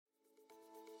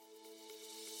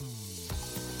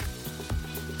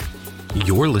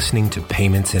You're listening to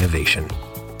Payments Innovation,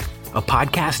 a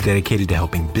podcast dedicated to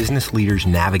helping business leaders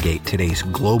navigate today's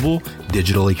global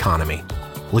digital economy.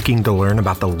 Looking to learn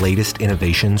about the latest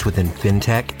innovations within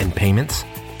fintech and payments?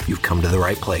 You've come to the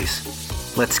right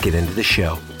place. Let's get into the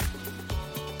show.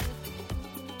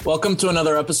 Welcome to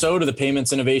another episode of the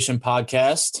Payments Innovation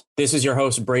Podcast. This is your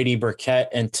host, Brady Burkett,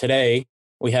 and today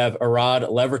we have Arad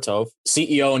Levertov,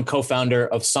 CEO and co-founder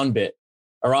of Sunbit.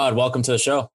 Arad, welcome to the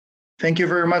show. Thank you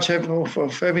very much for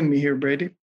having me here,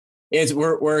 Brady.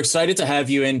 We're excited to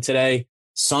have you in today.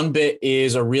 Sunbit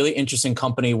is a really interesting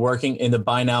company working in the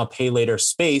buy now, pay later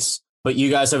space, but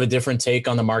you guys have a different take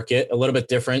on the market, a little bit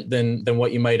different than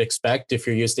what you might expect if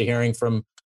you're used to hearing from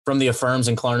the Affirms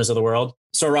and Klarnas of the world.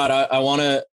 So, Arad, I want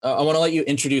to let you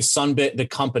introduce Sunbit, the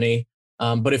company,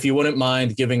 but if you wouldn't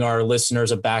mind giving our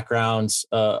listeners a background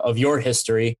of your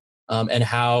history and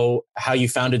how you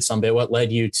founded Sunbit, what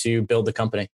led you to build the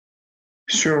company.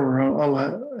 Sure,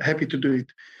 I'll happy to do it.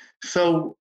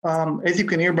 So, as you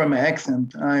can hear by my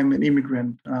accent, I'm an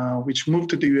immigrant, which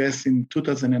moved to the US in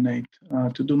 2008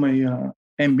 to do my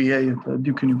MBA at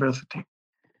Duke University.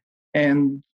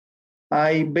 And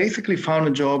I basically found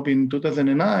a job in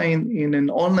 2009 in an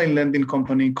online lending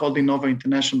company called Innova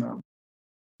International,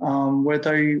 where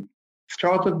I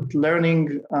started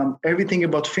learning everything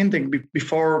about fintech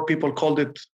before people call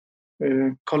it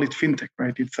fintech,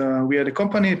 right? It's we had a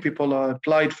company, people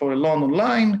applied for a loan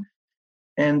online,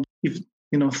 and if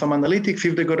some analytics,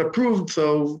 if they got approved,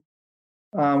 so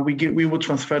we would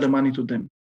transfer the money to them.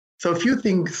 So a few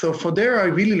things. So for there, I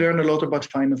really learned a lot about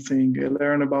financing. I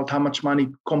learned about how much money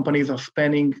companies are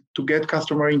spending to get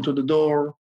customer into the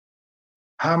door,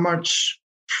 how much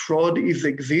fraud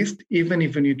exists, even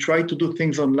if when you try to do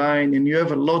things online and you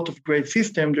have a lot of great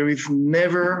system, there is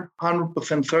never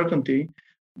 100% certainty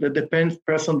that the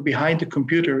person behind the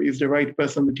computer is the right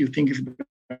person that you think is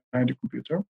behind the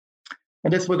computer.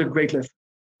 And that's what a great lesson.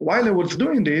 While I was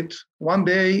doing it, one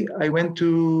day I went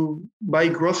to buy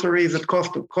groceries at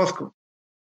Costco.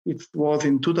 It was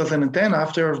in 2010,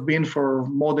 after I've been for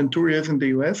more than 2 years in the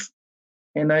US.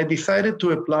 And I decided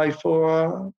to apply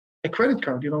for a credit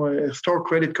card, a store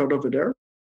credit card over there.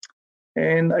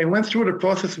 And I went through the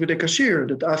process with a cashier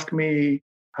that asked me,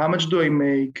 how much do I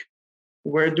make?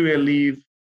 Where do I live?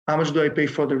 How much do I pay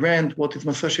for the rent? What is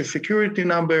my social security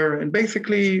number? And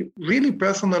basically, really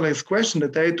personalized question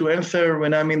that I had to answer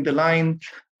when I'm in the line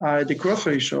at the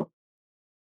grocery shop.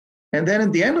 And then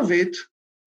at the end of it,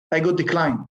 I got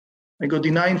declined. I got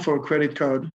denied for a credit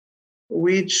card,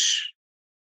 which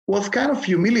was kind of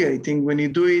humiliating when you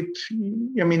do it.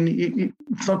 I mean,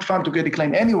 it's not fun to get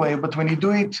declined anyway, but when you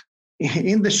do it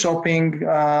in the shopping,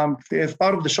 as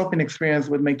part of the shopping experience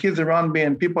with my kids around me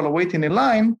and people are waiting in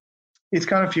line, it's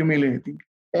kind of humiliating.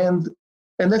 And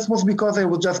that was because I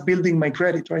was just building my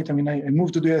credit, right? I mean, I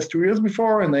moved to the US 2 years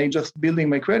before, and I just building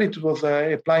my credit. It was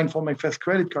applying for my first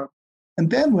credit card. And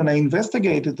then when I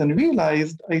investigated and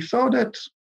realized, I saw that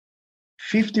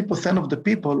 50% of the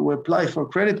people who apply for a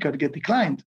credit card get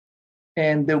declined.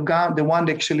 And the one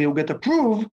that actually will get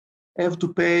approved have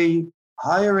to pay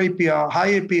high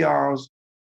APRs,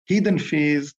 hidden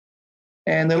fees,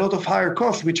 and a lot of higher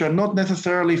costs, which are not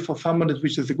necessarily for someone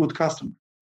which is a good customer.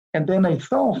 And then I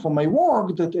saw from my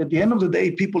work that at the end of the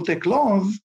day, people take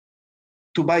loans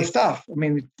to buy stuff. I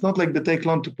mean, it's not like they take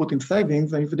loan to put in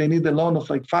savings. And if they need a loan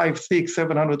of like $500, $600,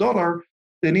 $700,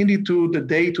 they need it to the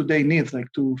day-to-day needs,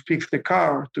 like to fix the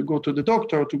car, to go to the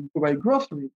doctor, to buy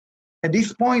groceries. At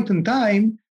this point in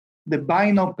time, the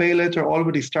buy now, pay later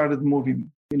already started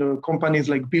moving. Companies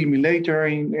like Bill Me Later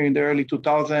in the early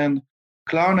 2000s,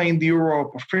 Klarna in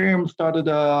Europe, Affirm started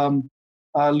a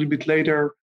little bit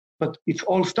later, but it's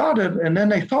all started. And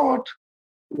then I thought,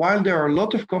 while there are a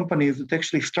lot of companies that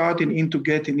actually starting into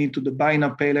getting into the buy now,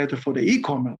 pay later for the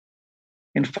e-commerce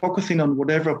and focusing on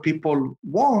whatever people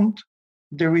want,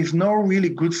 there is no really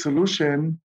good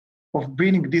solution of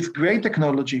bringing this great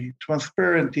technology,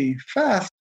 transparency,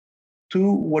 fast,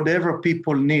 to whatever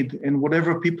people need and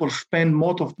whatever people spend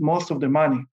most of the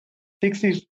money.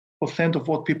 60% of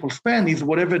what people spend is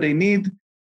whatever they need,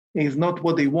 is not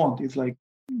what they want. It's like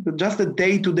just the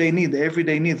day-to-day need, the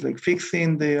everyday needs, like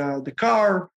fixing the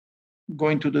car,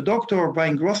 going to the doctor,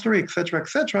 buying grocery, etc.,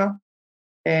 etc.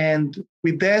 And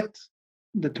with that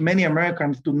many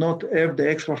Americans do not have the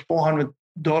extra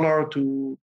 $400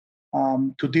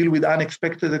 to deal with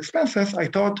unexpected expenses, I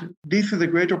thought this is a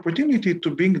great opportunity to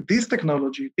bring this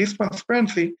technology, this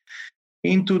transparency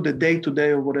into the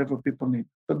day-to-day of whatever people need.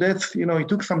 So that's, it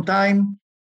took some time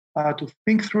to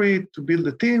think through it, to build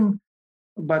a team,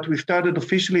 but we started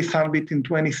officially Sunbit in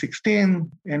 2016,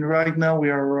 and right now we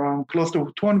are close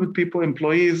to 200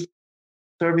 employees,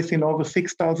 servicing over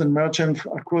 6,000 merchants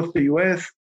across the US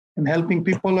and helping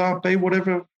people pay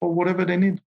whatever they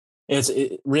need. It's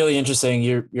really interesting.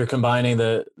 You're combining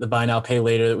the buy now, pay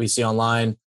later that we see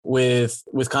online with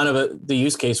kind of the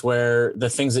use case where the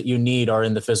things that you need are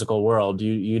in the physical world.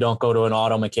 You don't go to an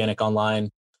auto mechanic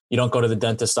online. You don't go to the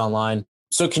dentist online.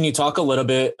 So can you talk a little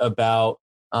bit about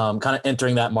kind of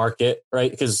entering that market,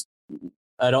 right? Because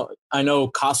I know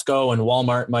Costco and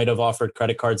Walmart might have offered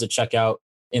credit cards at checkout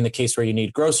in the case where you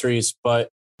need groceries, but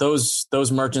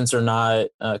those merchants are not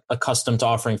accustomed to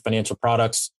offering financial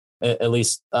products, at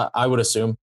least I would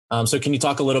assume. So can you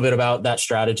talk a little bit about that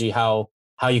strategy, how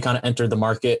you kind of entered the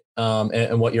market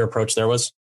and what your approach there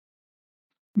was?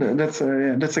 That's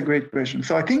a great question.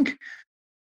 So I think,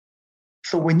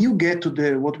 so when you get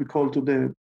to what we call to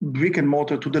the brick and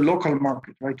mortar, to the local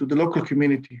market, right, to the local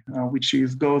community, which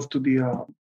goes to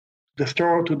the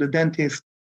store, to the dentist,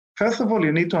 first of all,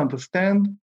 you need to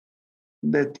understand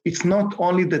that it's not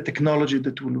only the technology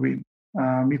that will win.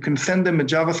 You can send them a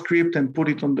JavaScript and put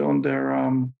it on their,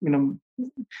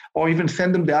 or even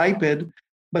send them the iPad,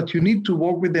 but you need to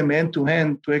work with them hand to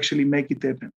hand to actually make it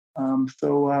happen.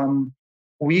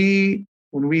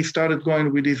 When we started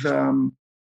going with these,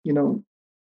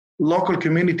 local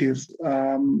communities,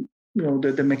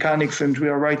 the mechanics, and we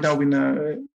are right now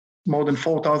in more than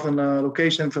 4,000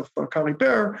 locations of car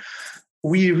repair,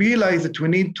 we realized that we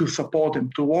need to support them,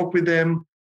 to work with them,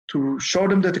 to show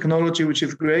them the technology, which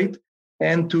is great,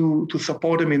 and to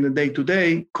support them in the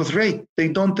day-to-day, because they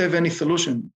don't have any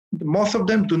solution. Most of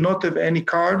them do not have any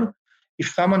card.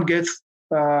 If someone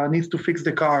needs to fix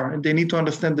the car, and they need to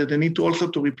understand that they need to also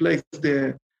to replace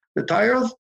the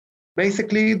tires,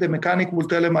 basically the mechanic will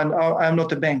tell them, I'm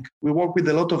not a bank. We work with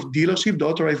a lot of dealerships, the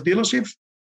authorized dealerships.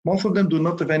 Most of them do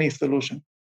not have any solution.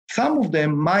 Some of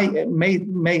them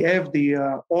may have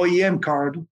the OEM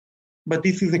card, but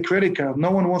this is a credit card.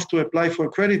 No one wants to apply for a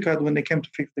credit card when they came to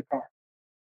fix the car.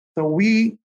 So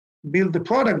we build a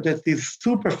product that is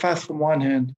super fast from one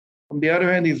hand. On the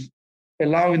other hand, is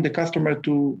allowing the customer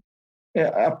to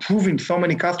approving so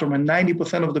many customers.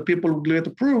 90% of the people will get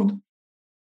approved.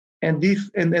 And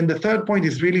the third point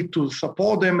is really to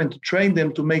support them and to train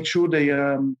them to make sure they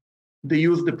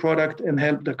use the product and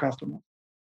help the customer.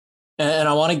 And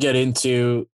I want to get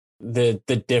into the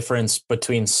difference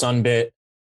between Sunbit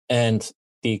and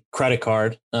the credit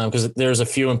card, because there's a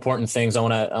few important things I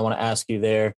want to ask you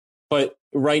there. But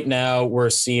right now we're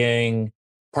seeing,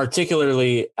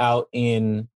 particularly out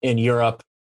in Europe,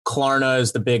 Klarna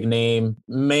is the big name.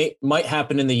 Might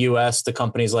happen in the US to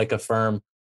companies like Affirm,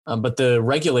 but the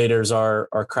regulators are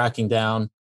cracking down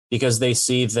because they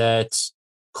see that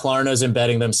Klarna is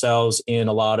embedding themselves in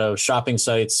a lot of shopping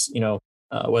sites,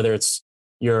 whether it's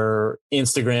your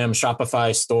Instagram,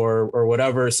 Shopify store or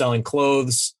whatever, selling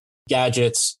clothes,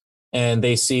 gadgets, and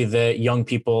they see that young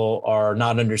people are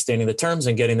not understanding the terms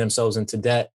and getting themselves into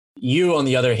debt. You, on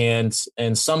the other hand,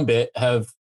 and Sunbit have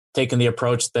taken the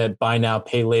approach that buy now,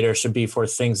 pay later should be for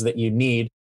things that you need,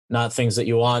 not things that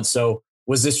you want. So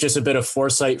was this just a bit of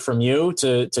foresight from you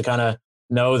to kind of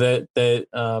know that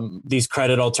these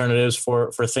credit alternatives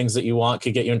for things that you want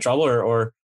could get you in trouble,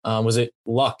 or was it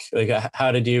luck? Like,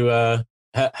 how did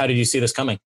you see this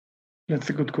coming? That's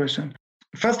a good question.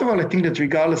 First of all, I think that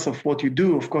regardless of what you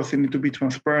do, of course, you need to be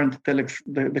transparent, tell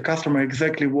the customer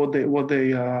exactly what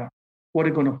they're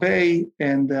going to pay.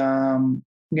 And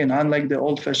again, unlike the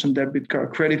old-fashioned debit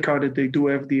card, credit card, that they do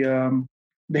have the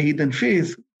hidden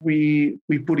fees, we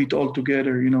put it all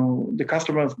together. The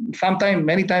customers,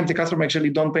 many times the customer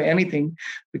actually don't pay anything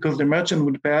because the merchant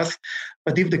will pay us.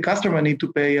 But if the customer need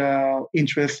to pay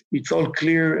interest, it's all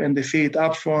clear and they see it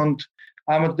upfront,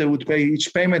 how much they would pay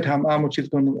each payment, how much it's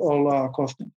going to all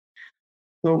cost them.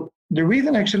 So the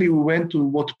reason actually we went to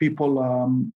what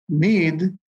people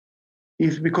need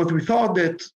is because we thought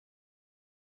that,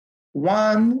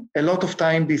 one, a lot of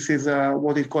time this is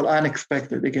what is called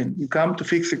unexpected. Again, you come to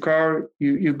fix a car,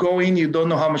 you go in, you don't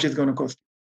know how much it's going to cost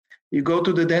you. You go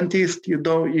to the dentist, you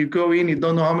go in, you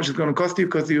don't know how much it's going to cost you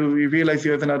because you realize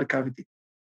you have another cavity.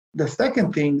 The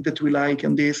second thing that we like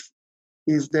in this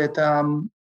is that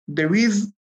there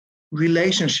is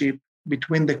relationship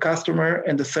between the customer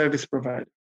and the service provider.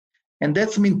 And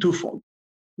that's mean twofold.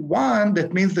 One,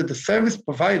 that means that the service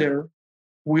provider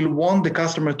will want the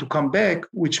customer to come back,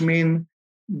 which means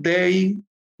this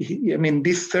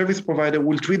service provider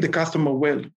will treat the customer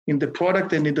well in the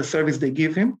product and in the service they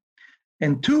give him.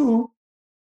 And two,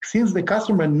 since the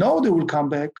customer knows they will come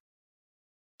back,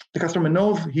 the customer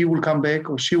knows he will come back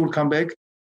or she will come back,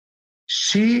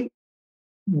 she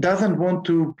doesn't want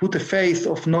to put a face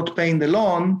of not paying the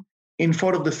loan in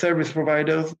front of the service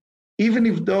providers even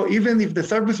if the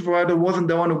service provider wasn't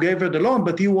the one who gave her the loan,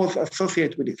 but he was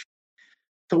associated with it.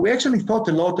 So we actually thought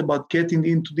a lot about getting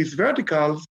into these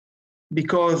verticals,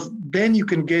 because then you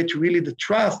can get really the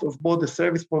trust of both the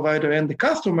service provider and the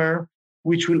customer,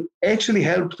 which will actually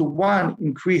help to, one,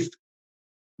 increase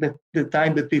the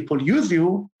time that people use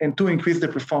you, and two, increase the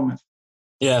performance.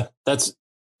 Yeah, it's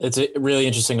a really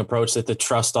interesting approach, that the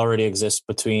trust already exists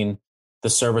between the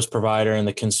service provider and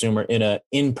the consumer in a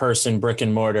in-person brick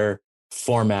and mortar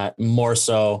format, more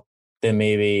so than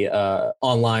maybe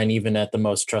online, even at the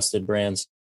most trusted brands.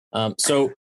 And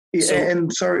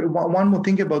sorry, one more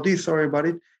thing about this. Sorry about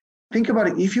it. Think about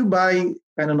it. If you buy,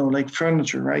 I don't know, like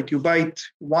furniture, right? You buy it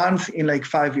once in like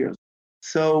 5 years.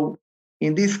 So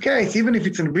in this case, even if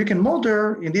it's in brick and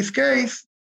mortar, in this case,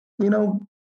 the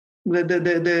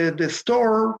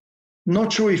store,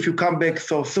 not sure if you come back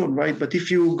so soon, right? But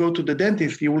if you go to the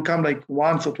dentist, you will come like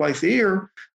once or twice a year.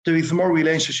 There is more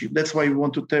relationship. That's why we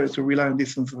want to rely on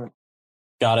this as well.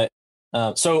 Got it.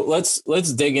 So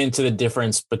let's dig into the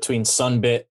difference between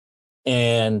Sunbit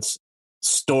and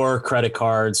store credit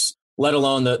cards, let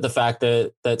alone the fact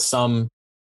that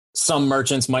some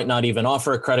merchants might not even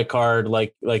offer a credit card,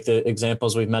 like the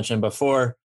examples we've mentioned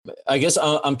before. I guess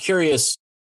I'm curious,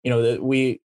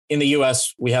 that in the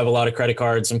US, we have a lot of credit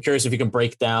cards. I'm curious if you can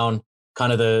break down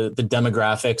kind of the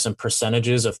demographics and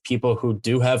percentages of people who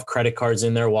do have credit cards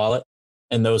in their wallet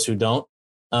and those who don't.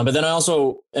 But then I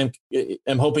also am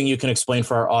hoping you can explain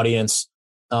for our audience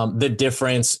the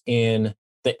difference in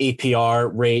the APR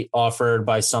rate offered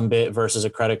by Sunbit versus a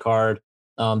credit card,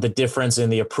 the difference in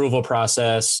the approval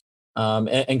process,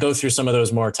 and go through some of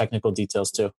those more technical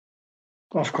details too.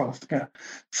 Of course, yeah.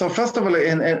 So first of all,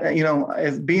 and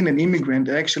as being an immigrant,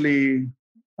 I actually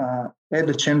had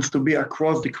the chance to be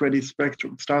across the credit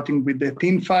spectrum, starting with the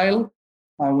thin file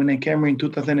when I came here in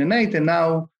 2008, and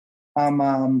now I'm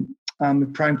a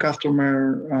prime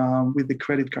customer with the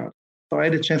credit card. So I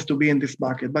had a chance to be in this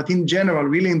bucket. But in general,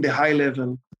 really in the high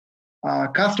level,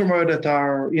 customers that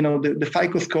are, the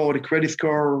FICO score, the credit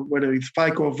score, whether it's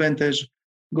FICO or Vantage,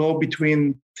 go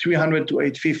between 300 to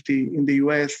 850 in the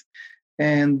US.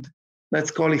 And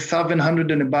let's call it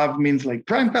 700 and above means like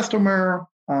prime customer,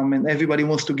 and everybody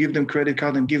wants to give them credit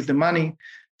card and gives them money.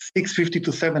 650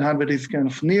 to 700 is kind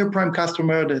of near prime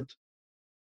customer that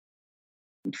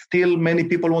still many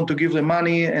people want to give them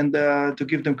money and to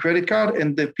give them credit card.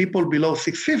 And the people below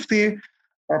 650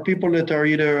 are people that are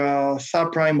either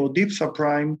subprime or deep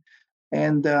subprime.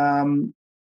 And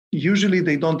usually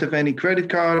they don't have any credit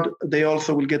card. They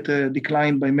also will get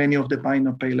declined by many of the buy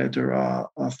now, pay later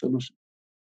solutions.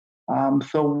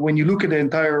 So when you look at the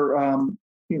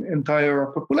entire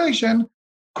population,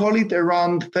 call it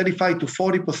around 35 to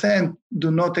 40%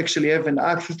 do not actually have an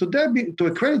access to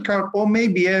a credit card, or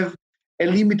maybe have a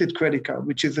limited credit card,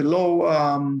 which is a low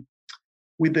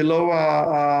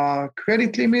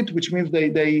credit limit, which means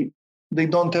they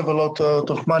don't have a lot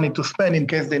of money to spend in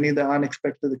case they need an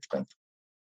unexpected expense.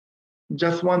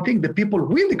 Just one thing, the people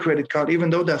with the credit card, even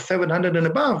though they're 700 and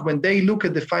above, when they look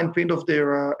at the fine print of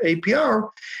their APR,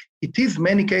 it is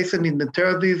many cases in the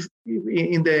 30s,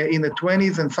 in the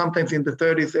 20s, and sometimes in the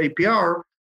 30s APR,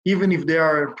 even if they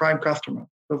are a prime customer.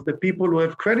 Because the people who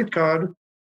have credit card,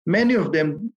 many of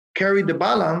them carry the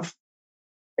balance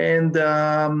and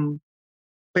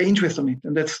pay interest on it.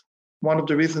 And that's one of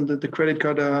the reasons that the credit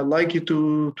card like you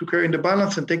to carry the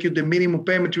balance and take you the minimum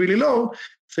payment really low.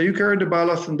 So you carry the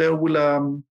balance and they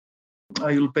will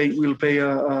pay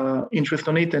interest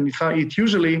on it. And it's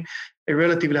usually a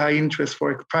relatively high interest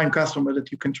for a prime customer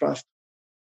that you can trust.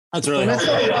 That's really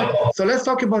so let's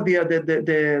talk about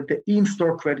the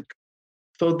in-store credit card.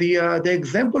 So the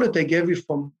example that I gave you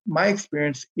from my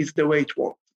experience is the way it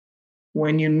works.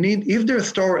 When if their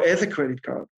store has a credit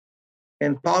card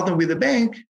and partner with the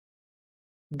bank,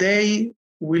 they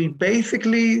will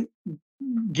basically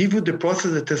give you the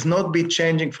process that has not been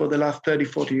changing for the last 30,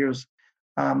 40 years.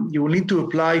 You will need to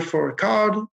apply for a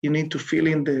card. You need to fill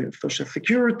in the social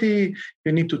security.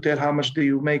 You need to tell how much do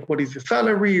you make, what is your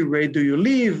salary, where do you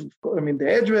live,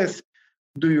 the address,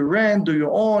 do you rent, do you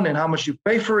own, and how much you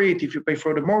pay for it, if you pay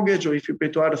for the mortgage or if you pay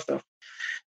to other stuff.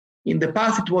 In the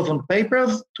past, it was on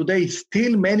papers. Today,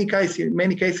 still many cases,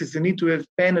 you need to have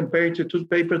pen and paper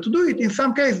to do it. In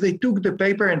some cases, they took the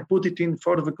paper and put it in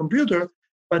front of a computer,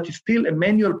 but it's still a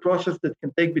manual process that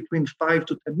can take between 5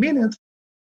 to 10 minutes.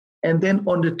 And then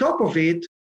on the top of it,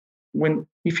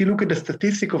 if you look at the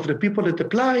statistic of the people that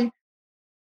apply,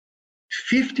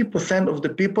 50% of the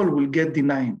people will get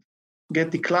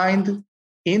declined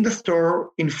in the store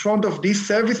in front of this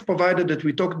service provider that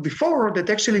we talked before that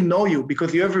actually know you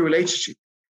because you have a relationship.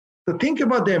 So think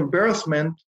about the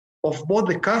embarrassment of both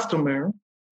the customer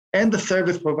and the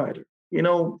service provider.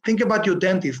 Think about your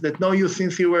dentist that know you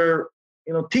since you were,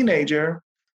 teenager,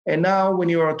 and now when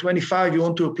you are 25, you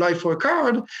want to apply for a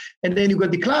card, and then you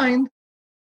got declined,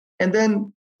 and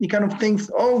then he kind of thinks,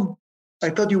 oh, I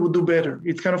thought you would do better.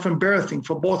 It's kind of embarrassing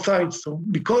for both sides. So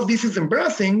because this is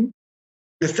embarrassing,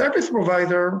 the service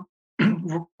provider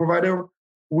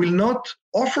will not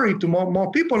offer it to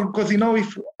more people because,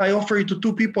 if I offer it to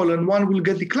two people and one will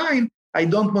get declined, I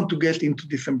don't want to get into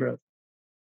this embarrassment.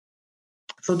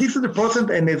 So this is the process,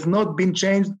 and it's not been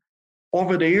changed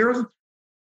over the years.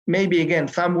 Maybe, again,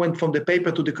 some went from the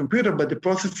paper to the computer, but the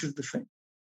process is the same.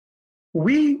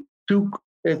 We took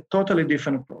a totally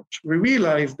different approach. We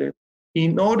realized that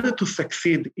in order to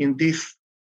succeed in this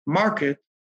market,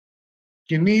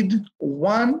 you need,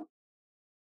 one,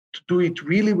 to do it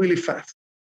really, really fast.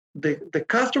 The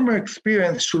customer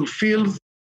experience should feel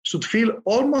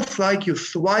almost like you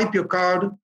swipe your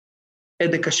card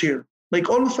at the cashier, like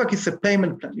almost like it's a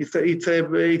payment plan. It's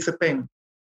a payment.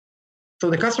 So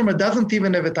the customer doesn't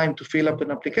even have a time to fill up an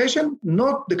application.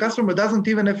 The customer doesn't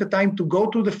even have a time to go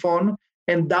to the phone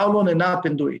and download an app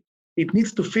and do it. It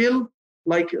needs to feel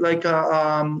like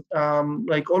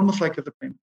almost like as a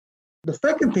payment. The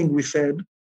second thing we said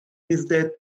is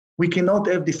that we cannot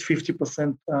have this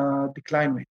 50%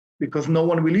 decline rate because no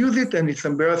one will use it and it's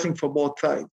embarrassing for both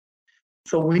sides.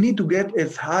 So we need to get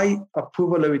as high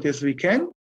approval rate as we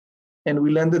can, and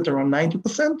we landed around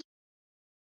 90%.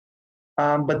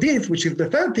 But this, which is the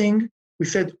third thing, we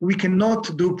said we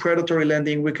cannot do predatory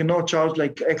lending. We cannot charge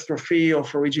like extra fee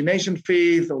of origination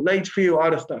fees or late fee or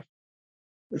other stuff.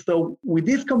 So with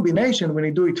this combination, when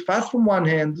you do it fast from one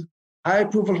hand, high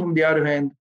approval from the other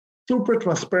hand, super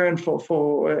transparent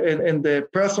and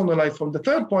personalized from the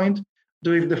third point,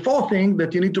 there is the fourth thing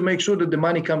that you need to make sure that the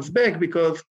money comes back,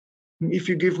 because if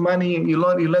you give money, you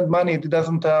lend money, it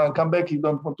doesn't come back, you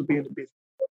don't want to be in the business.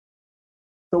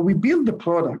 So we build the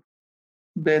product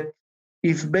that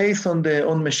is based on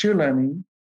machine learning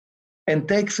and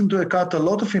takes into account a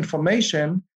lot of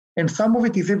information, and some of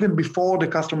it is even before the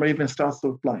customer even starts to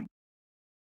apply.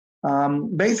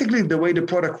 Basically, the way the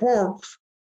product works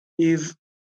is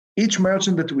each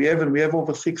merchant that we have, and we have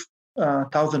over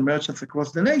 6,000 merchants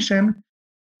across the nation,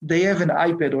 they have an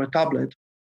iPad or a tablet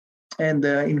and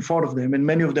in front of them, and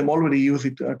many of them already use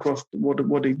it across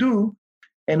what they do.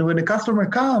 And when a customer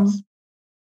comes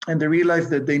and they realize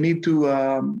that they need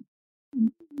to,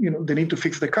 they need to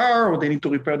fix the car or they need to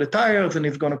repair the tires, and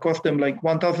it's going to cost them like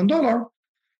 $1,000,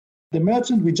 the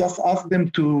merchant, we just ask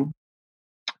them to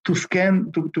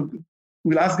scan,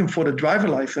 we'll ask them for the driver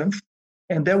license,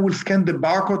 and they will scan the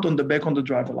barcode on the back on the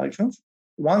driver license.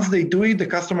 Once they do it, the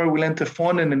customer will enter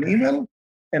phone and an email,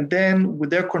 and then with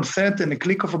their consent and a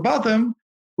click of a button,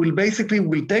 we'll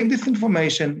take this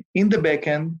information in the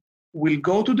backend, we'll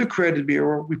go to the credit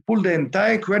bureau, we pull the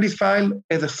entire credit file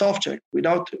as a soft check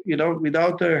without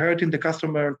hurting the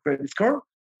customer credit score,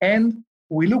 and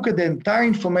we look at the entire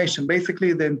information,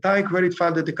 basically the entire credit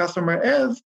file that the customer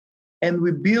has, and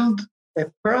we build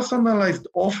a personalized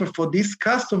offer for this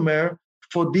customer,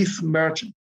 for this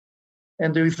merchant.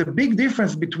 And there is a big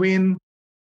difference between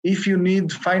if you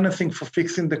need financing for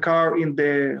fixing the car in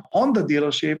the Honda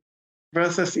dealership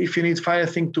versus if you need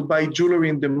financing to buy jewelry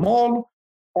in the mall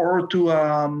or to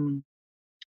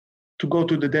go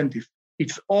to the dentist.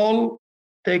 It's all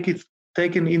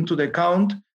taken into the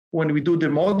account when we do the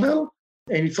model,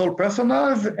 and it's all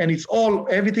personalized, and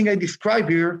everything I describe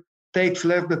here takes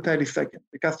less than 30 seconds.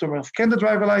 The customer scan the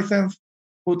driver license,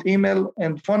 put email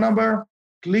and phone number,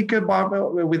 with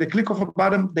a click of a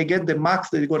button, they get the max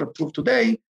that they got approved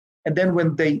today. And then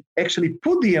when they actually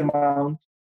put the amount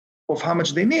of how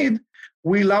much they need,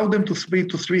 we allow them to split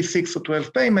to 3, 6, or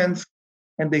 12 payments,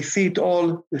 and they see it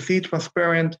all, they see it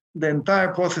transparent. The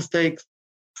entire process takes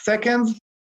seconds.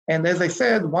 And as I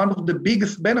said, one of the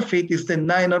biggest benefits is that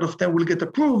 9 out of 10 will get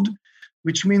approved,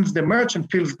 which means the merchant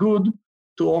feels good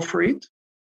to offer it.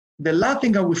 The last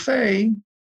thing I would say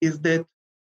is that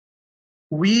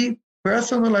we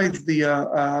personalize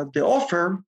the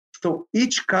offer, so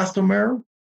each customer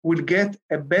will get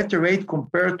a better rate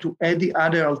compared to any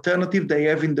other alternative they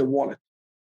have in the wallet.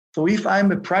 So if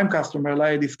I'm a prime customer,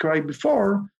 like I described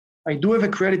before, I do have a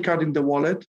credit card in the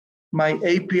wallet. My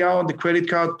APR on the credit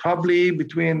card probably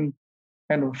between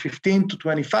 15 to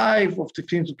 25 or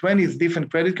 15 to 20 is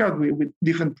different credit card with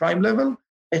different prime level.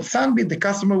 At Sunbit, the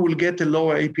customer will get a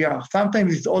lower APR.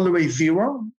 Sometimes it's all the way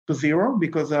 0 to 0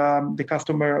 because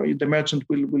the merchant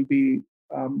will be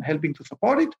helping to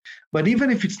support it. But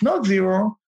even if it's not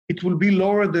 0, it will be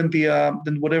lower than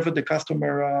whatever the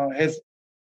customer has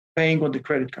paying on the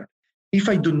credit card. if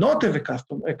I do not have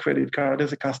a credit card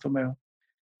as a customer,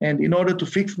 and in order to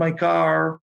fix my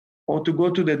car or to go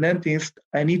to the dentist,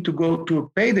 I need to go to a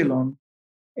payday loan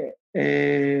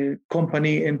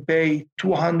company and pay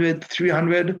 200,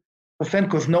 300%,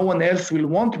 because no one else will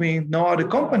want me, no other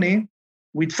company.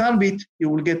 With Sunbit, you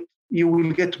will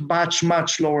get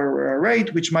much lower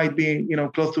rate, which might be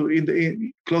close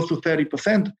to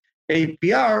 30%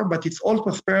 APR, but it's all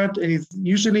transparent and it's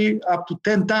usually up to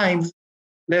 10 times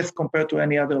less compared to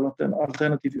any other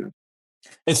alternative.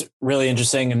 It's really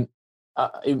interesting, and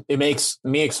it makes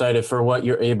me excited for what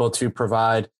you're able to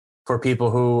provide for people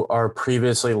who are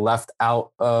previously left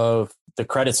out of the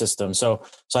credit system. So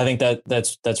I think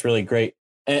that's really great.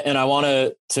 And I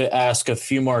wanted to ask a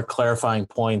few more clarifying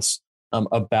points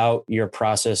about your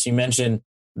process. You mentioned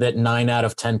that 9 out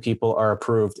of 10 people are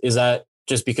approved. Is that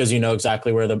just because you know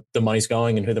exactly where the money's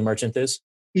going and who the merchant is?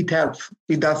 It helps.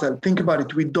 It does help. Think about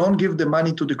it. We don't give the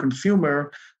money to the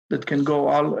consumer that can go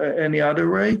any other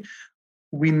way.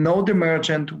 We know the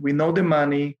merchant. We know the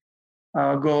money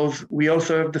goes. We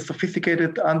also have the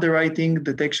sophisticated underwriting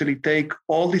that actually take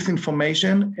all this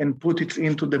information and put it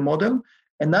into the model.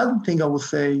 Another thing I would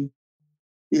say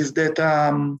is that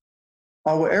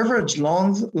our average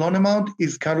loan amount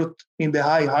is kind of in the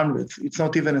high hundreds. It's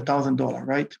not even $1,000,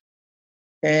 right?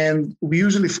 And we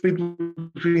usually split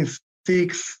between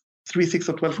 6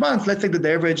 or 12 months. Let's say that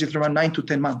the average is around 9 to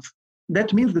 10 months.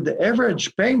 That means that the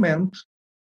average payment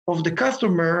of the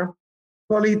customer,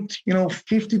 call it,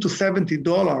 $50 to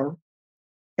 $70.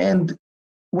 And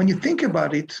when you think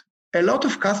about it, a lot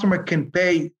of customers can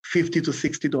pay $50 to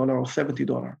 $60 or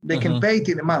 $70. They can pay it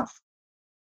in a month.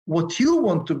 What you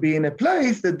want to be in a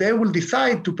place that they will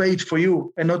decide to pay it for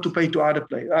you and not to pay to other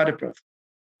person,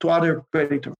 to other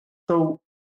creditor. So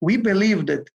we believe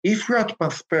that if we are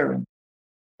transparent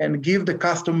and give the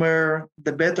customer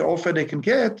the better offer they can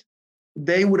get,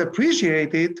 they would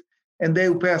appreciate it and they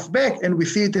will pay us back. And we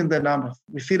see it in the numbers.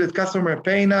 We see that customers are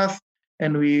paying us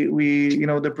and we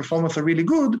the performance are really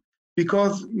good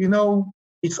because,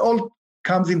 it's all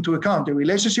comes into account. The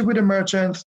relationship with the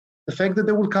merchants, the fact that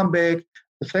they will come back,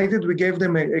 the fact that we gave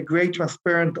them a great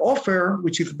transparent offer,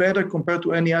 which is better compared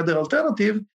to any other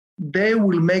alternative, they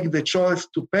will make the choice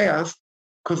to pay us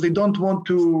because they don't want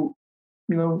to,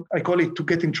 I call it to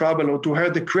get in trouble or to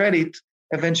hurt the credit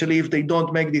eventually if they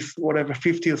don't make this, whatever,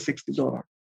 $50 or $60.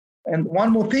 And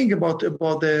one more thing about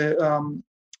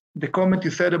the comment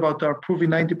you said about approving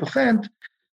 90%.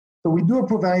 So we do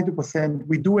approve 90%.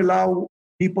 We do allow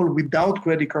people without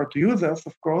credit card to use us,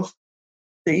 of course.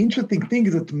 The interesting thing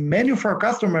is that many of our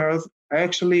customers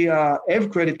actually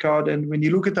have credit card. And when you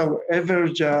look at our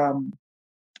average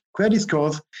credit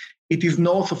scores, it is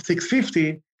north of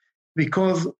 650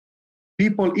 because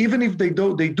people, even if they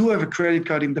do have a credit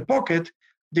card in the pocket,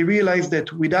 they realize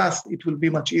that with us, it will be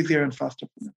much easier and faster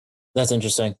for them. That's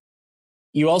interesting.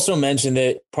 You also mentioned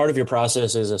that part of your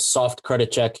process is a soft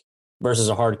credit check versus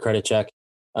a hard credit check.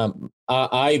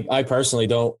 I personally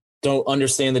don't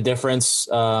understand the difference.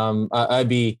 I'd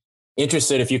be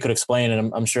interested if you could explain,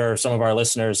 and I'm sure some of our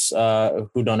listeners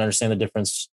who don't understand the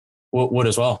difference would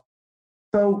as well.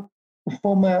 So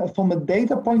from a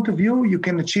data point of view, you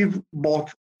can achieve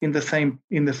both in the same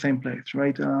place,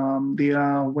 right?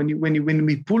 When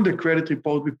we pull the credit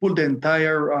report, we pull the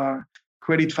entire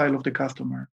credit file of the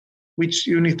customer. Which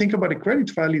when you think about a credit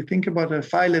file, you think about a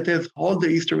file that has all the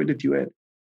history that you had.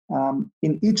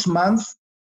 In each month,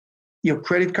 your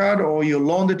credit card or your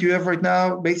loan that you have right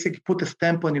now, basically put a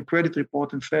stamp on your credit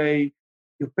report and say,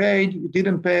 you paid, you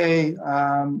didn't pay,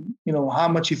 how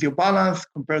much is your balance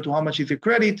compared to how much is your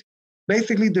credit.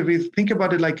 Basically, think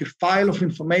about it like a file of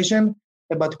information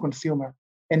about the consumer.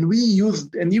 And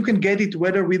you can get it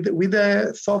whether with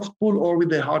a soft pull or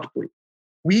with a hard pull.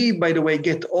 We, by the way,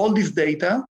 get all this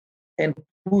data and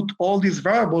put all these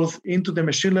variables into the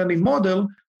machine learning model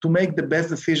to make the best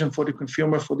decision for the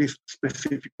consumer for this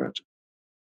specific purchase.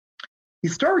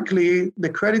 Historically, the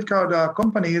credit card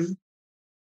companies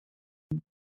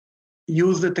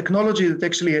use the technology that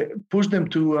actually push them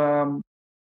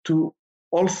to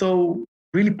also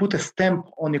really put a stamp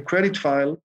on your credit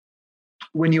file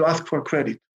when you ask for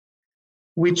credit,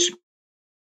 which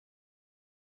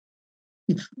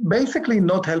it's basically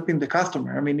not helping the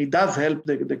customer. I mean, it does help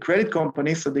the credit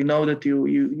company, so they know that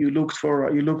you look for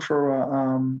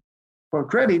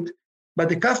credit, but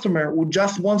the customer who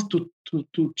just wants to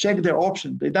check their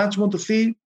option. They don't want to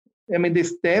see. I mean,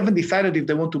 they haven't decided if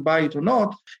they want to buy it or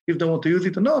not, if they want to use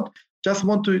it or not. Just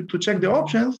want to check their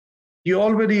options. You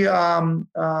already kind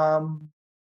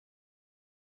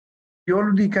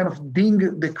of ding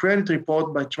the credit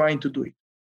report by trying to do it.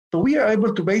 So we are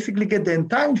able to basically get the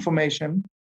entire information,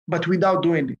 but without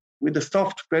doing it with the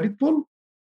soft credit pull,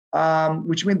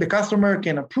 which means the customer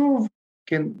can approve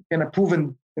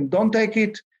and don't take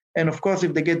it. And of course,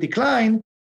 if they get declined,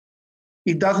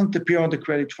 it doesn't appear on the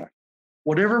credit file.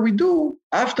 Whatever we do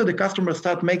after the customer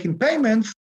start making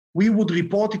payments, we would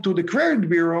report it to the credit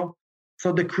bureau. So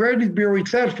the credit bureau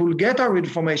itself will get our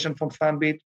information from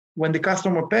Sunbit when the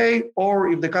customer pay, or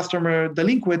if the customer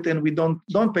delinquent and we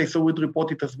don't pay, so we'd report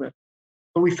it as well.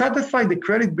 So we satisfy the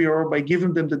credit bureau by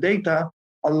giving them the data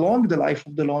along the life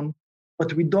of the loan,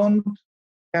 but we don't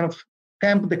kind of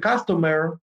tempt the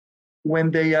customer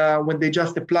when they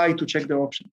just apply to check their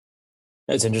option.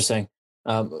 That's interesting.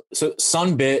 So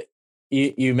Sunbit,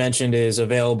 you mentioned, is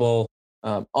available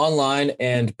online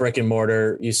and brick and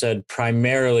mortar. You said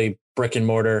primarily brick and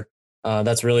mortar.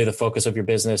 That's really the focus of your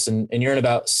business, and you're in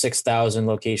about 6,000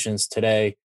 locations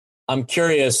today. I'm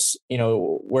curious,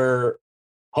 we're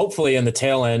hopefully in the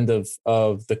tail end of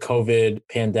the COVID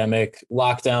pandemic,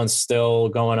 lockdown's still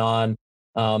going on.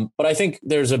 But I think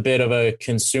there's a bit of a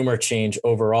consumer change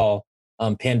overall.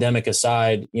 Pandemic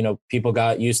aside, people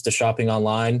got used to shopping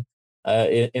online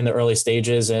in the early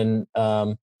stages, and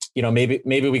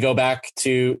maybe we go back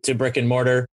to brick and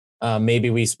mortar. Maybe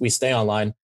we stay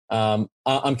online.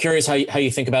 I'm curious how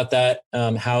you think about that.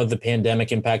 How the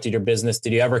pandemic impacted your business.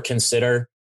 Did you ever consider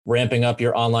ramping up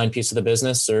your online piece of the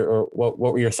business, or what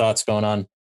were your thoughts going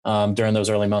on during those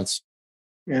early months?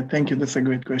 Yeah, thank you. That's a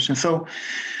great question. So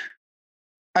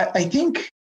I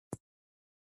think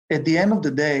at the end of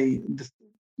the day,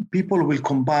 people will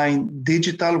combine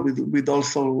digital with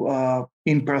also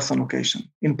in-person location,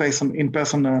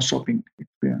 in-person shopping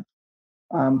experience.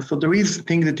 So there is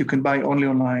things that you can buy only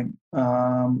online,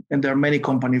 and there are many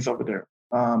companies over there.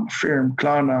 Firm,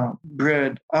 Klarna,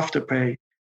 Bread, Afterpay,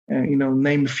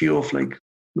 name a few of a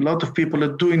lot of people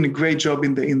are doing a great job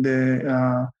in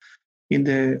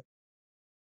the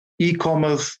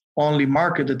e-commerce only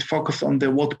market that focus on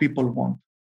what people want.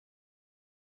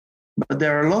 But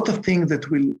there are a lot of things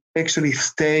that will actually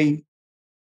stay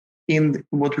in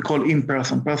what we call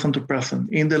in-person, person to person,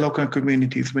 in the local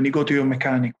communities. When you go to your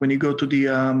mechanic, when you go to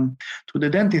the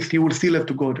dentist, you will still have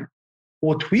to go there.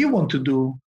 What we want to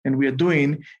do, and we are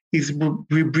doing, is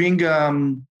we bring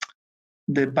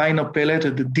the buy now pay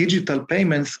later, the digital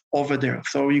payments over there.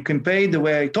 So you can pay the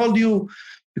way I told you.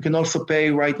 You can also pay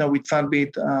right now with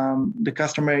Sunbit. The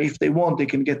customer, if they want, they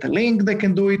can get a link. They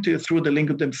can do it through the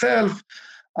link themselves.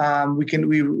 We can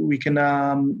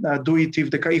do it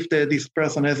if this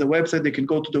person has a website. They can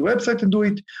go to the website and do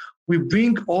it. We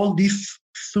bring all this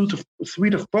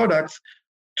suite of products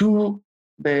to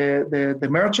the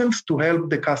merchants to help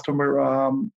the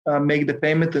customer make the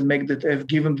payment and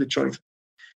give them the choice.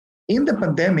 In the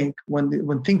pandemic,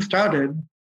 when things started,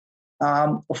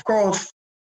 of course,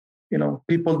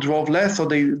 people drove less, so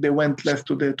they went less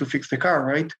to fix the car,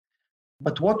 right?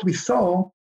 But what we saw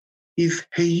is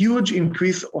a huge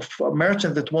increase of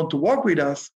merchants that want to work with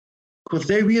us because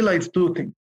they realize two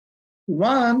things.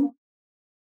 One,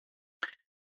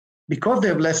 because they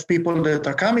have less people that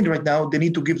are coming right now, they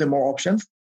need to give them more options.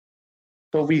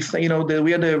 So we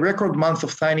had a record month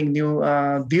of signing new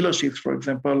dealerships. For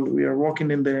example, we are working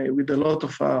with a lot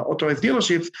of authorized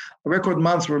dealerships. Record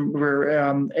months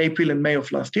were April and May of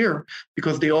last year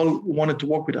because they all wanted to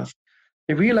work with us.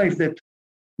 They realized that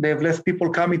they have less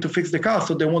people coming to fix the car,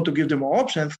 so they want to give them more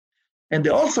options. And they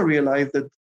also realize that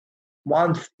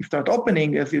once you start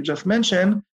opening, as you just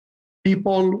mentioned,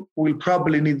 people will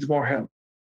probably need more help.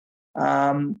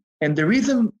 And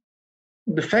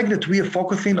the fact that we are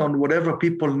focusing on whatever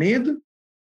people need,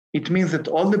 it means that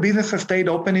all the businesses stayed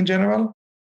open in general,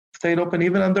 stayed open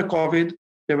even under COVID.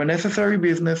 They were necessary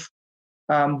business.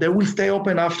 They will stay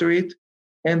open after it,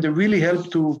 and they really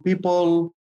help to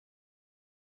people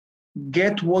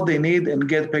get what they need and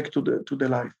get back to the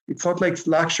life. It's not like it's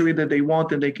luxury that they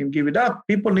want and they can give it up.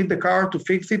 People need the car to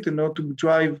fix it in order to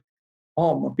drive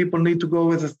home. People need to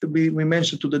go, as we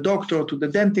mentioned, to the doctor, to the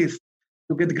dentist,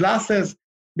 to get glasses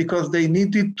because they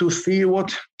needed to see or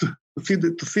to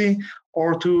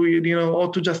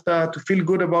just to feel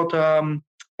good about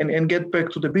and get back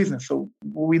to the business. So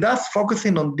with us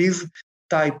focusing on this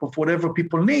type of whatever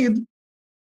people need,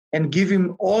 and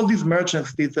giving all these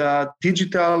merchants these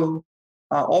digital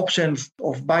options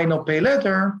of buy now, pay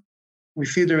later, we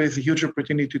see there is a huge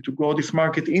opportunity to grow this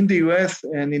market in the US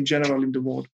and in general in the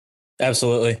world.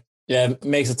 Absolutely. Yeah, it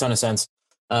makes a ton of sense.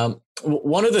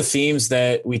 One of the themes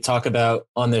that we talk about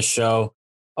on this show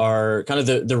are kind of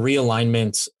the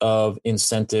realignment of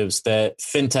incentives that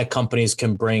fintech companies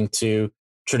can bring to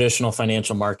traditional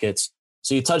financial markets.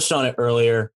 So you touched on it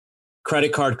earlier.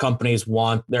 Credit card companies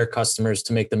want their customers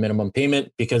to make the minimum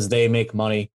payment because they make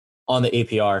money on the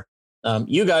APR.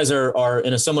 You guys are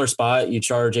in a similar spot. You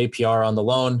charge APR on the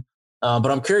loan, but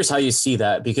I'm curious how you see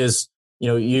that, because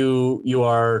you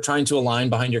are trying to align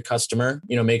behind your customer.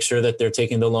 Make sure that they're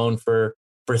taking the loan for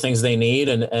things they need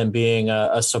and being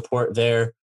a support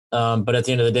there. But at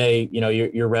the end of the day,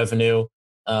 your revenue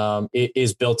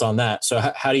is built on that. So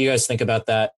how do you guys think about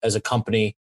that as a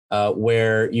company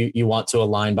where you want to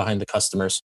align behind the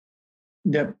customers?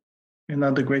 Yep.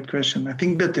 Another great question. I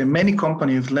think that many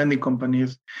companies, lending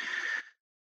companies,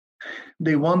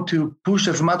 they want to push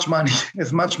as much money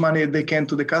as they can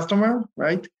to the customer,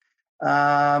 right?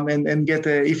 And get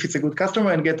if it's a good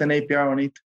customer, and get an APR on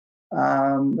it.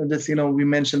 That's, we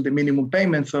mentioned the minimum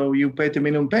payment. So you pay the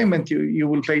minimum payment, you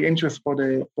will pay interest for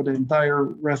the entire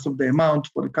rest of the amount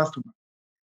for the customer.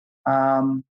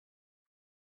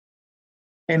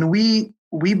 And we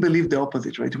believe the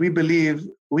opposite, right?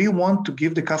 We want to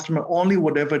give the customer only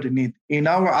whatever they need. In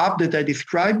our app that I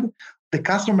described, the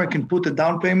customer can put a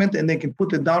down payment, and they can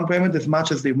put a down payment as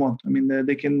much as they want. I mean,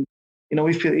 they can,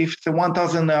 if it's a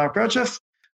 $1,000 purchase,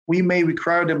 we may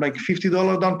require them like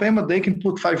 $50 down payment. They can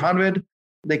put $500.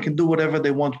 They can do whatever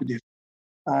they want with it.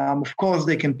 Of course,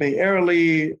 they can pay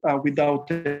early without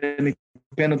any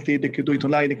penalty. They can do it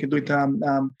online. They can do it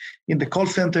in the call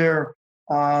center.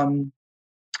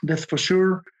 That's for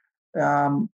sure.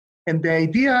 And the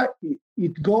idea,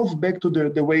 it goes back to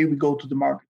the way we go to the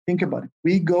market. Think about it.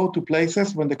 We go to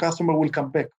places when the customer will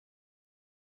come back.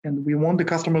 And we want the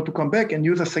customer to come back and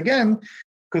use us again,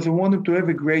 because we want them to have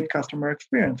a great customer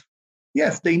experience.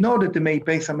 Yes, they know that they may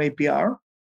pay some APR,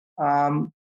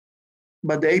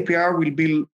 but the APR will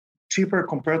be cheaper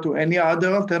compared to any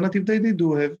other alternative that they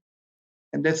do have.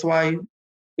 And that's why,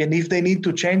 and if they need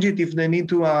to change it, if they need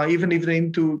to, even if they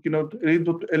need to, a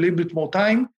little bit more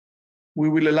time, we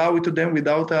will allow it to them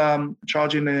without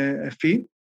charging a fee.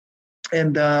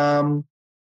 And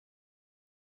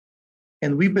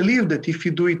we believe that if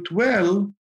you do it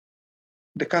well,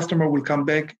 the customer will come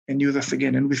back and use us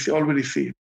again, and we already see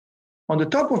it. On the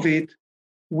top of it,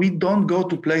 we don't go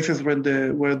to places where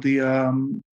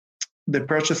the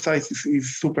purchase size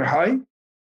is super high.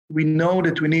 We know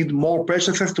that we need more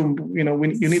purchases to,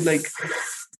 you need like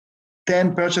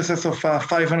 10 purchases of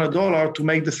 $500 to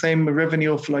make the same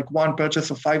revenue of like one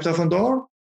purchase of $5,000.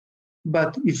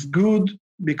 But it's good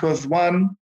because,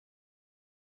 one,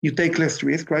 you take less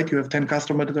risk, right? You have 10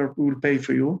 customers that will pay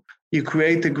for you. You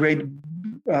create a great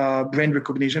brand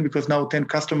recognition, because now 10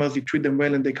 customers, you treat them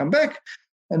well and they come back.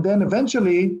 And then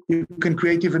eventually you can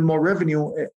create even more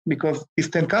revenue, because these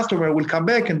 10 customers will come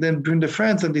back and then bring the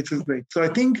friends, and this is great. So I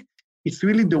think it's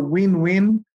really the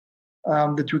win-win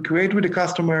that we create with the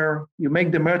customer. You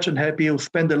make the merchant happy. You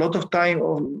spend a lot of time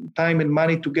and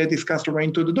money to get this customer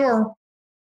into the door,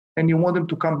 and you want them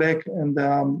to come back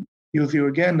and use you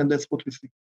again. And that's what we see.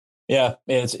 Yeah,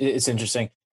 it's interesting.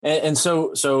 And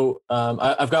so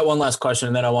I've got one last question,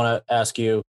 and then I want to ask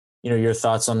you, your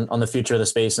thoughts on the future of the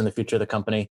space and the future of the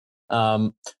company.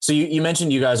 So you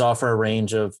mentioned you guys offer a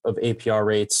range of APR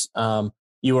rates.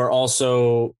 You are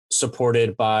also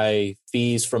supported by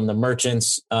fees from the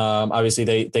merchants. Obviously,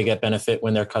 they get benefit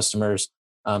when their customers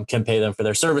can pay them for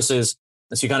their services.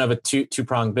 So you kind of have a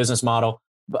two-pronged business model.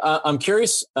 But I'm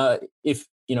curious if,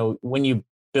 when you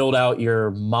build out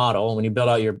your model, when you build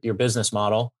out your business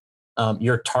model,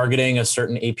 you're targeting a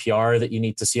certain APR that you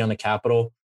need to see on the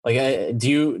capital. Like,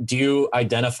 do you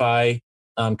identify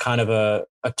kind of a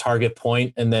target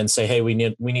point and then say, hey, we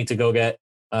need to go get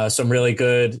some really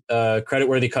good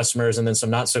creditworthy customers and then some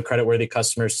not so creditworthy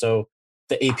customers, so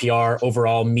the APR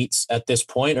overall meets at this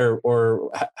point,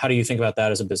 or how do you think about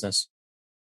that as a business?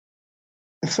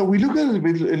 So we look at it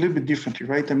a little bit differently,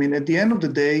 right? I mean, at the end of the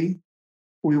day,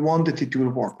 we want that it will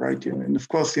work, right? And of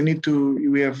course,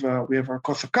 we have our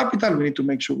cost of capital. We need to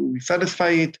make sure we satisfy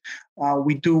it.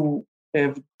 We do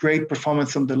have great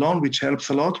performance on the loan, which helps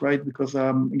a lot, right? Because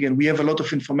again, we have a lot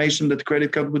of information that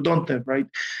credit card we don't have, right?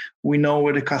 We know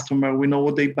where the customer, we know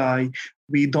what they buy.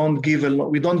 We don't give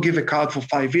a card for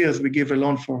 5 years. We give a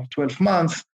loan for 12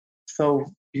 months, so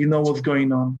you know what's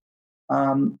going on.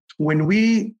 When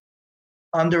we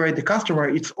underwrite the customer,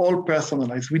 it's all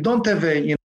personalized. We don't have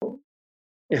a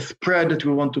spread that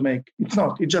we want to make. It's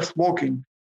not. It's just working,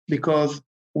 because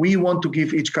we want to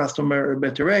give each customer a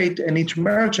better rate, and each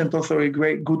merchant also a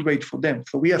good rate for them.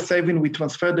 So we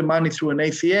transfer the money through an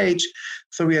ACH,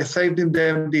 so we are saving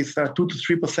them this 2 to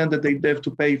 3% that they have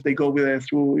to pay if they go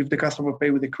if the customer pay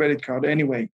with a credit card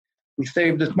anyway. We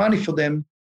save that money for them,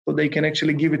 so they can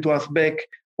actually give it to us back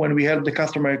when we help the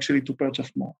customer actually to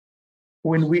purchase more.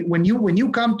 When you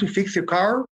come to fix your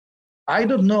car, I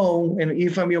don't know, and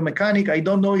if I'm your mechanic, I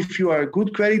don't know if you are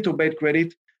good credit or bad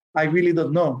credit. I really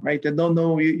don't know, right? I don't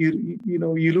know.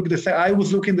 You look the same. I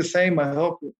was looking the same. I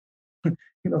hope,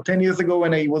 10 years ago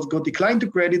when I was got declined to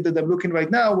credit that I'm looking right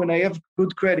now when I have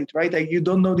good credit, right? You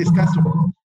don't know this customer.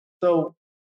 So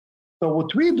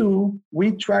what we do,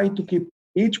 we try to keep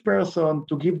each person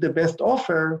to give the best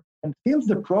offer. And since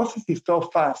the process is so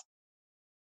fast,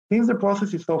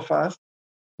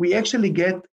 we actually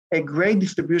get a great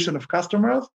distribution of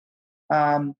customers,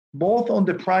 both on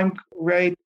the prime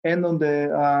rate and on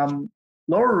the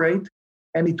lower rate,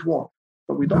 and it works.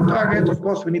 So we don't target, of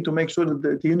course, we need to make sure that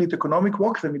the unit economic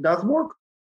works, and it does work.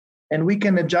 And we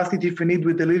can adjust it if we need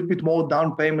with a little bit more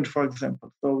down payment, for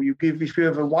example. So if you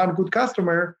have one good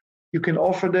customer, you can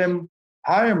offer them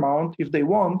higher amount if they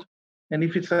want. And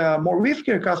if it's a more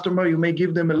riskier customer, you may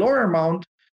give them a lower amount.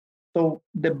 So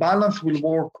the balance will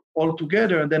work all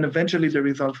together, and then eventually the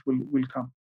results will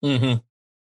come. Mm-hmm.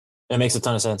 That makes a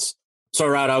ton of sense. So,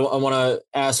 Arad, I want to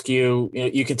ask you,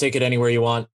 you can take it anywhere you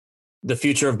want. The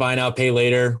future of buy now, pay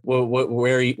later,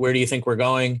 where do you think we're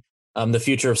going? The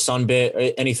future of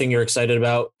Sunbit, anything you're excited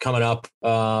about coming up,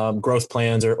 growth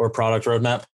plans or product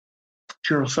roadmap?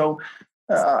 Sure. So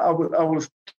I will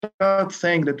start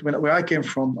saying that where I came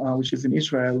from, which is in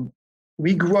Israel,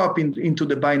 we grew up into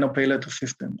the buy now, pay later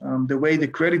system. The way the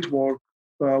credit works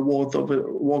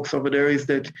over there is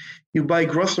that you buy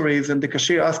groceries and the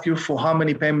cashier asks you for how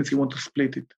many payments you want to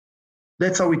split it.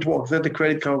 That's how it works. That the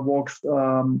credit card works.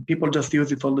 People just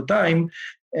use it all the time,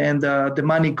 and the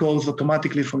money goes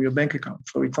automatically from your bank account.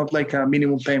 So it's not like a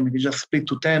minimum payment. You just split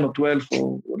to 10 or 12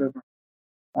 or whatever.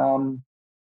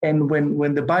 And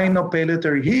when the buy now, pay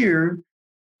later here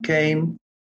came,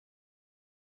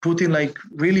 putting like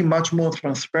really much more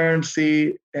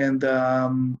transparency and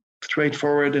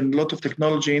straightforward and a lot of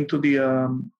technology into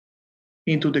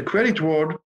the credit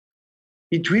world,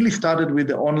 it really started with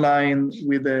the online,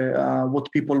 with what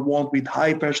people want with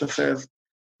high purchases.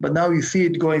 But now you see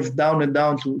it going down and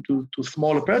down to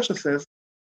smaller purchases.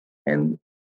 And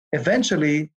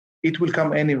eventually it will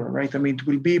come anywhere, right? I mean, it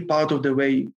will be part of the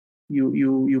way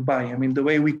you buy. I mean, the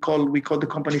way we call the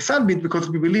company Sunbit, because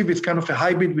we believe it's kind of a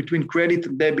hybrid between credit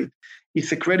and debit.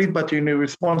 It's a credit, but in a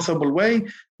responsible way.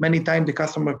 Many times the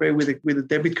customer pay with a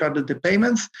debit card at the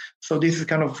payments. So this is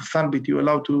kind of Sunbit. You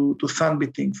allow to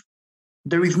Sunbit things.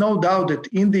 There is no doubt that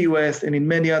in the US and in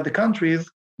many other countries,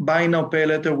 buy now, pay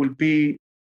later will be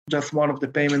just one of the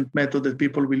payment methods that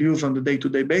people will use on the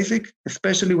day-to-day basis,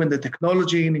 especially when the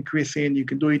technology is increasing. You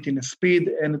can do it in a speed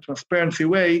and a transparency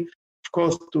way, of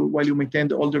course, while you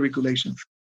maintain all the regulations.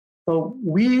 So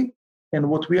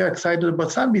what we are excited about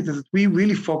Sunbit is that we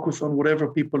really focus on whatever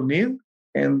people need.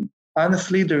 And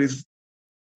honestly, there is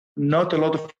not a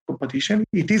lot of competition.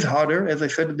 It is harder, as I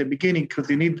said at the beginning, because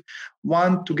you need,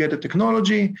 one, to get the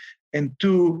technology, and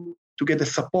two, to get the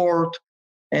support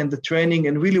and the training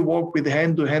and really work with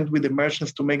hand to hand with the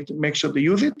merchants to make sure they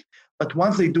use it. But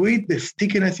once they do it, the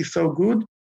stickiness is so good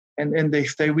and they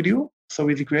stay with you. So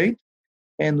it's great.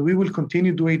 And we will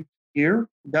continue doing it here.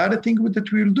 The other thing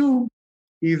that we'll do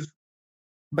is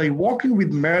by working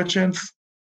with merchants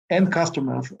and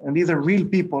customers, and these are real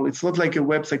people. It's not like a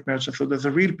website merchant. So there's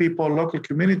a real people, local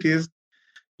communities.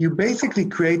 You basically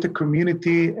create a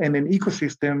community and an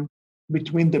ecosystem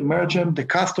between the merchant, the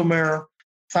customer,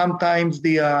 sometimes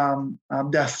the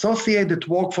associate that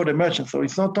work for the merchant. So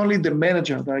it's not only the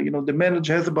manager. The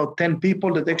manager has about 10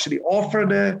 people that actually offer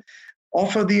the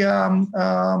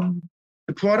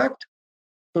product.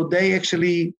 So they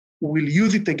actually will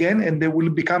use it again and they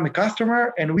will become a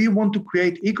customer. And we want to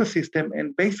create ecosystem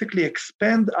and basically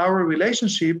expand our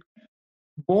relationship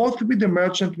both with the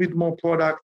merchant with more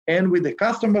products and with the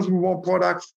customers with more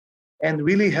products, and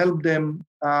really help them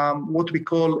what we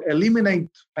call eliminate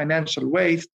financial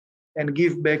waste and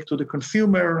give back to the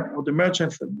consumer or the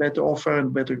merchants a better offer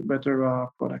and better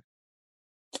product.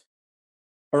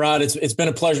 Arad, it's been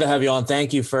a pleasure to have you on.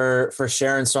 Thank you for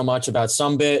sharing so much about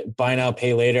Sunbit, buy now,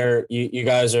 pay later. You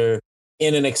guys are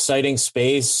in an exciting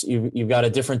space. You've got a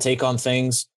different take on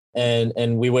things,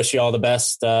 and we wish you all the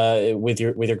best with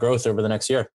your growth over the next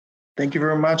year. Thank you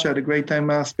very much. I had a great time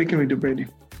speaking with you, Brady.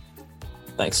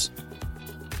 Thanks.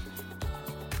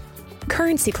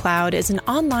 Currency Cloud is an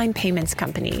online payments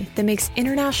company that makes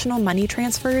international money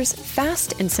transfers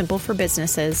fast and simple for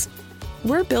businesses.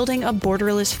 We're building a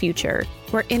borderless future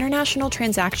where international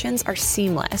transactions are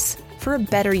seamless for a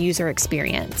better user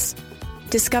experience.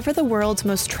 Discover the world's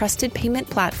most trusted payment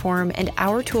platform and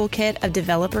our toolkit of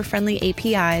developer-friendly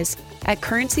APIs at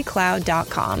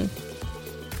currencycloud.com.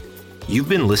 You've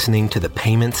been listening to the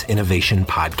Payments Innovation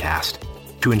Podcast.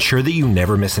 To ensure that you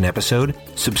never miss an episode,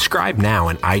 subscribe now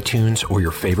in iTunes or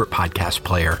your favorite podcast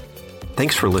player.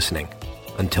 Thanks for listening.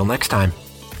 Until next time.